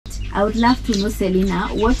I would love to know, Selina,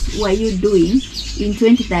 what were you doing in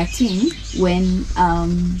 2013 when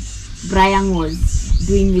Brian was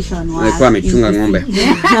doing mission work?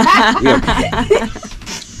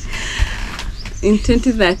 In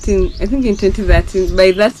 2013, I think in 2013,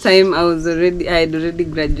 by that time I had already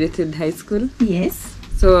graduated high school. Yes.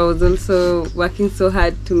 So I was also working so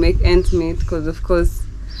hard to make ends meet, because of course,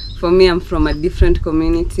 for me, I'm from a different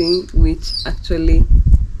community, which actually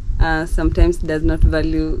sometimes does not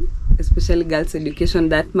value, especially girls' education,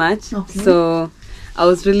 that much. Okay. So I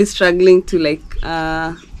was really struggling to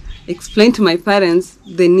explain to my parents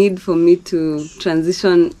the need for me to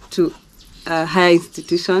transition to a higher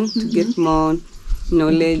institution to get more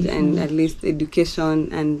knowledge and at least education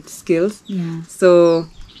and skills. Yeah. So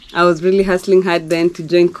I was really hustling hard then to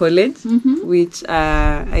join college, which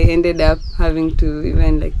I ended up having to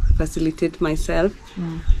even facilitate myself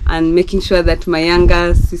and making sure that my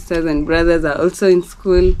younger sisters and brothers are also in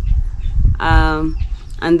school. And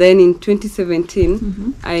then in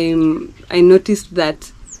 2017, I noticed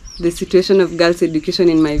that the situation of girls' education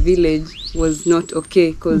in my village was not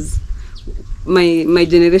okay, because my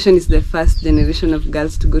generation is the first generation of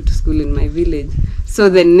girls to go to school in my village. So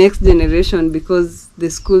the next generation, because the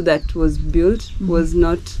school that was built was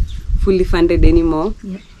not fully funded anymore,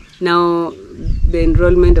 now the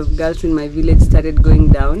enrollment of girls in my village started going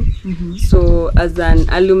down. So as an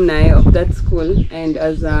alumni of that school and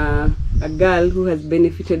as a girl who has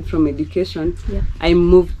benefited from education, I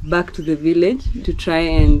moved back to the village to try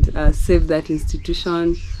and save that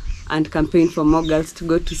institution and campaign for more girls to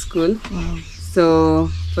go to school. Wow. So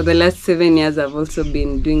for the last 7 years, I've also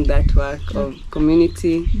been doing that work of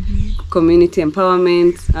community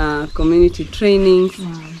empowerment, community training.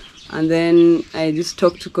 Wow. And then I just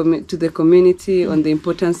talk to the community on the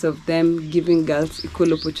importance of them giving girls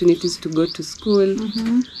equal opportunities to go to school.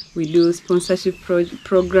 We do sponsorship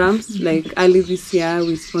programs. Like early this year,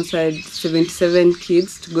 we sponsored 77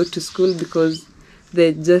 kids to go to school because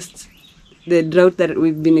the drought that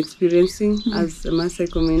we've been experiencing as a Maasai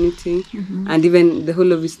community and even the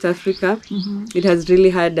whole of East Africa, it has really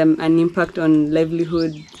had an impact on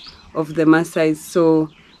livelihood of the Maasai. So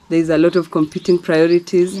there's a lot of competing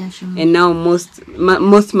priorities. Yeah, sure. And now most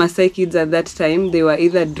Maasai kids at that time, they were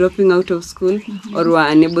either dropping out of school or were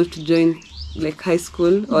unable to join high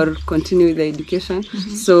school or continue with the education.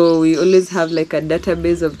 So we always have a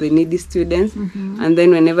database of the needy students, and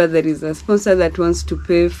then whenever there is a sponsor that wants to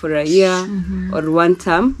pay for a year or one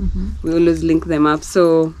term, we always link them up.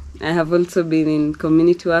 So I have also been in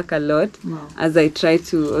community work a lot as I try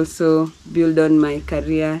to also build on my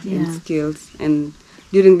career and skills. And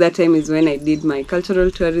during that time is when I did my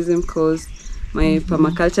cultural tourism course, my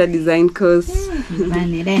permaculture design course,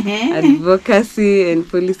 advocacy and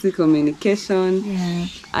policy communication.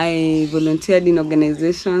 I volunteered in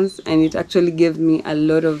organizations, and it actually gave me a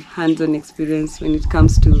lot of hands-on experience when it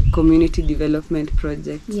comes to community development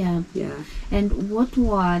projects. And what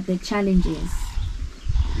were the challenges,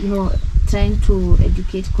 trying to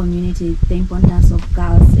educate community, the importance of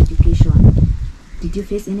girls' education? Did you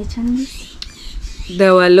face any challenges?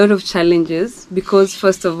 There were a lot of challenges because,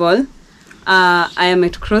 first of all, I am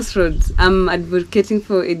at crossroads. I'm advocating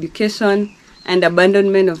for education and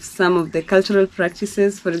abandonment of some of the cultural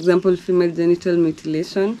practices, for example, female genital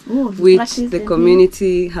mutilation, which the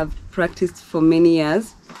community have practiced for many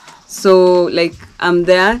years. So, I'm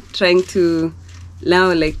there trying to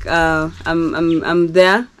now, I'm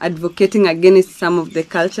there advocating against some of the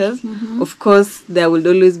cultures. Of course, there will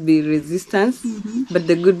always be resistance, but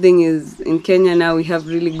the good thing is in Kenya now we have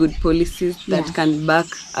really good policies that can back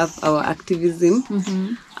up our activism.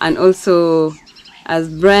 And also, as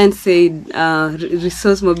Brian said,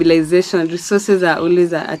 resource mobilization. Resources are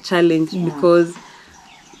always a challenge because,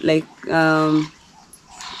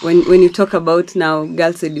 when you talk about now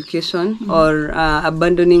girls' education or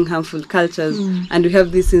abandoning harmful cultures, and we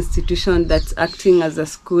have this institution that's acting as a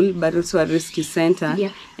school but also a rescue center,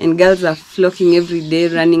 and girls are flocking every day,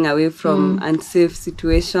 running away from unsafe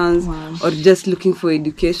situations or just looking for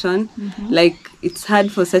education. It's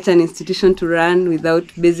hard for such an institution to run without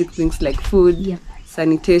basic things like food,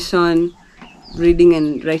 sanitation, reading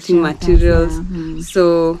and writing materials.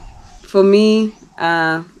 So for me,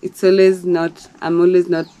 it's always not, I'm always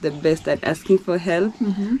not the best at asking for help,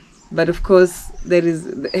 but of course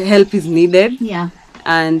help is needed,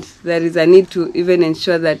 and there is a need to even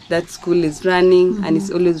ensure that that school is running and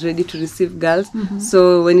is always ready to receive girls.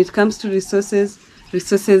 So when it comes to resources,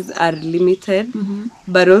 resources are limited,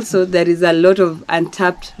 but also there is a lot of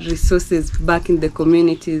untapped resources back in the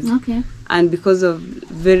communities. Okay. And because of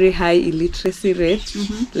very high illiteracy rate,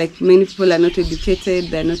 like many people are not educated,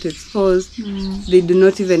 they're not exposed, they do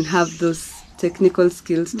not even have those technical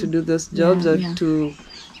skills to do those jobs or to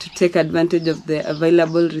take advantage of the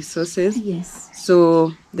available resources. Yes.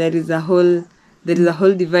 So there is a whole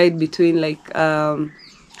divide between like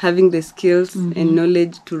having the skills and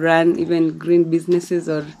knowledge to run even green businesses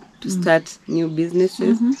or to start new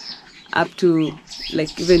businesses, up to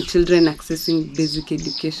like even children accessing basic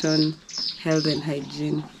education, health and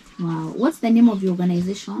hygiene. Wow. What's the name of your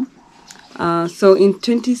organization? So in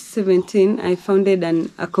 2017, I founded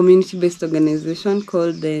a community-based organization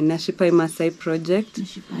called the Nashipai Maasai Project.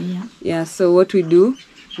 Nashipai, Yeah, so what we do,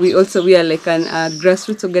 we are like a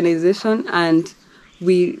grassroots organization, and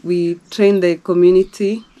we train the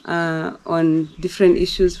community on different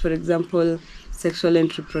issues, for example, sexual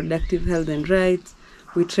and reproductive health and rights.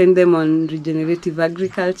 We train them on regenerative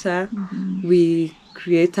agriculture. We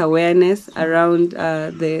create awareness around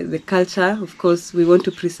the culture. Of course, we want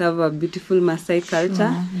to preserve our beautiful Maasai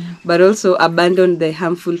culture, but also abandon the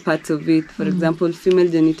harmful parts of it. For example, female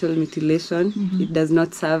genital mutilation, it does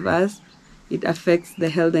not serve us. It affects the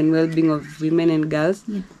health and well-being of women and girls,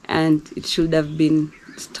 and it should have been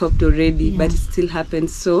stopped already, but it still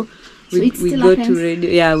happens. So we go to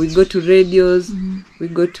radio. We go to radios, we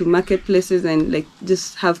go to marketplaces, and like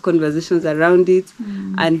just have conversations around it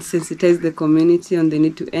and sensitize the community on the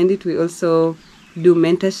need to end it. We also do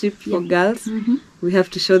mentorship for girls. We have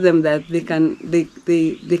to show them that they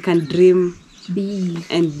can dream,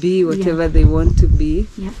 be whatever they want to be.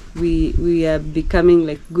 We are becoming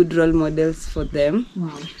like good role models for them.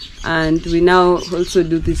 And we now also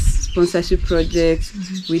do this sponsorship projects.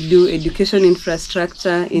 We do education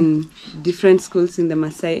infrastructure in different schools in the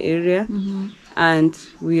Maasai area, and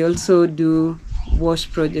we also do wash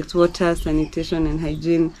projects, water, sanitation and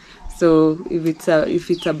hygiene. So if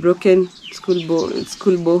it's a broken school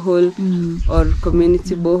borehole or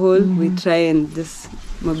community borehole, we try and just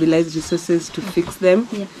mobilize resources to fix them,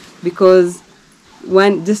 because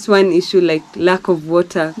one issue like lack of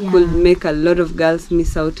water could make a lot of girls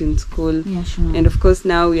miss out in school. And of course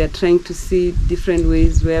now we are trying to see different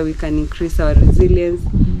ways where we can increase our resilience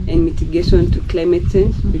and mitigation to climate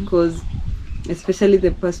change, because especially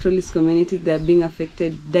the pastoralist community, they are being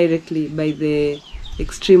affected directly by the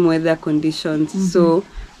extreme weather conditions. So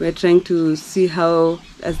we're trying to see how,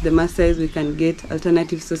 as the Maasai, we can get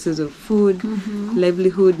alternative sources of food,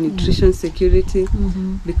 livelihood, nutrition security,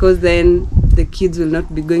 because then the kids will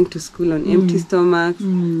not be going to school on empty stomachs.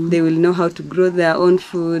 They will know how to grow their own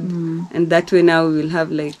food, and that way now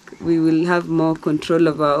we will have more control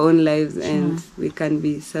of our own lives, and we can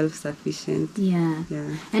be self-sufficient.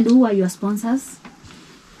 And who are your sponsors?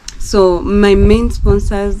 So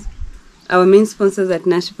our main sponsors at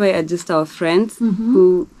Nashipai are just our friends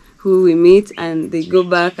who we meet, and they go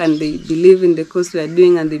back and they believe in the cause we are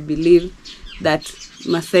doing, and they believe that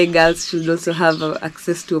Maasai girls should also have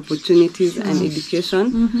access to opportunities and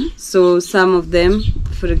education. So some of them,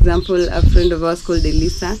 for example, a friend of ours called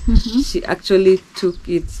Elisa, she actually took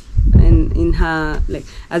it in her, like,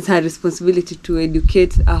 as her responsibility to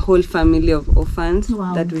educate a whole family of orphans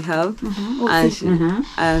that we have.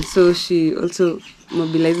 And so she also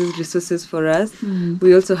mobilizes resources for us.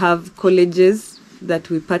 We also have colleges that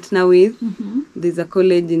we partner with. There's a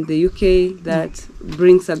college in the UK that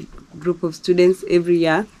brings a group of students every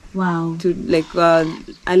year. To like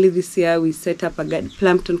early this year we set up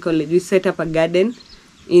Plumpton College. We set up a garden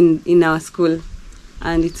in our school,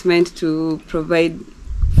 and it's meant to provide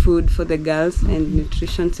food for the girls and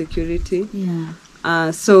nutrition security.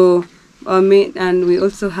 So and we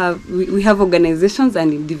also have we have organizations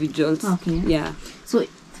and individuals. So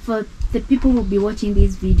for the people who will be watching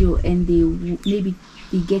this video and they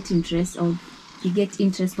get interest of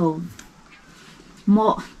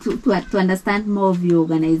more to understand more of your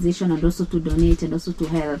organization, and also to donate and also to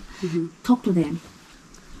help, talk to them.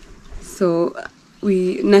 So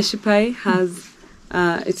Nashipai has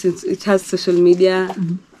it has social media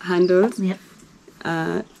handles.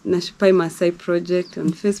 Nashipai Maasai Project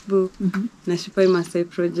on Facebook, Nashipai Maasai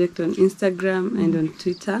Project on Instagram and on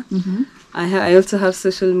Twitter. I also have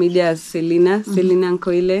social media as Selina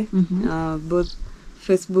Nkoile, both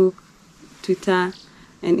Facebook, Twitter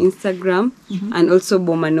and Instagram, and also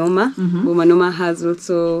Bomanoma. Bomanoma has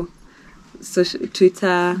also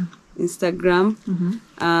Twitter, Instagram.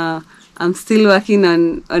 I'm still working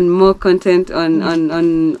on more content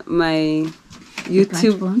on my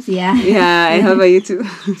YouTube. platforms. Yeah. Yeah, I have a YouTube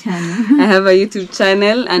channel. I have a YouTube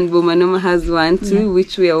channel, and Bomanoma has one too,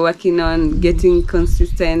 which we are working on getting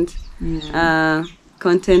consistent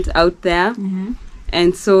content out there.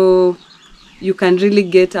 And so you can really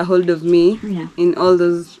get a hold of me in all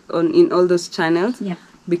those channels,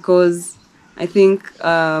 because I think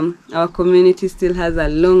our community still has a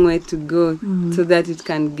long way to go so that it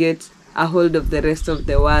can get a hold of the rest of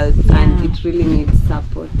the world, and it really needs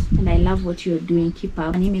support. And I love what you're doing. Keep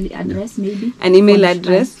up. An email address, maybe? An email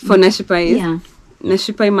address for Nashipai is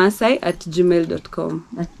nashipaimasi@gmail.com.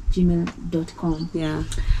 At gmail.com. Yeah.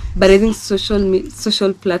 But I think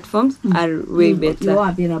social platforms are way better. You're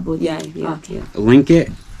available. Okay. Link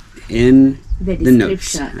it in the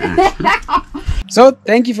notes. description. So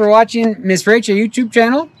thank you for watching Miss Rachel YouTube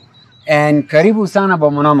channel, and Karibu Sana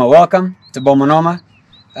Bomanoma. Welcome to Bomanoma.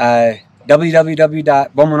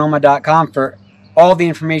 www.bomanoma.com for all the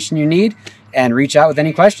information you need, and reach out with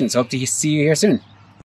any questions. Hope to see you here soon.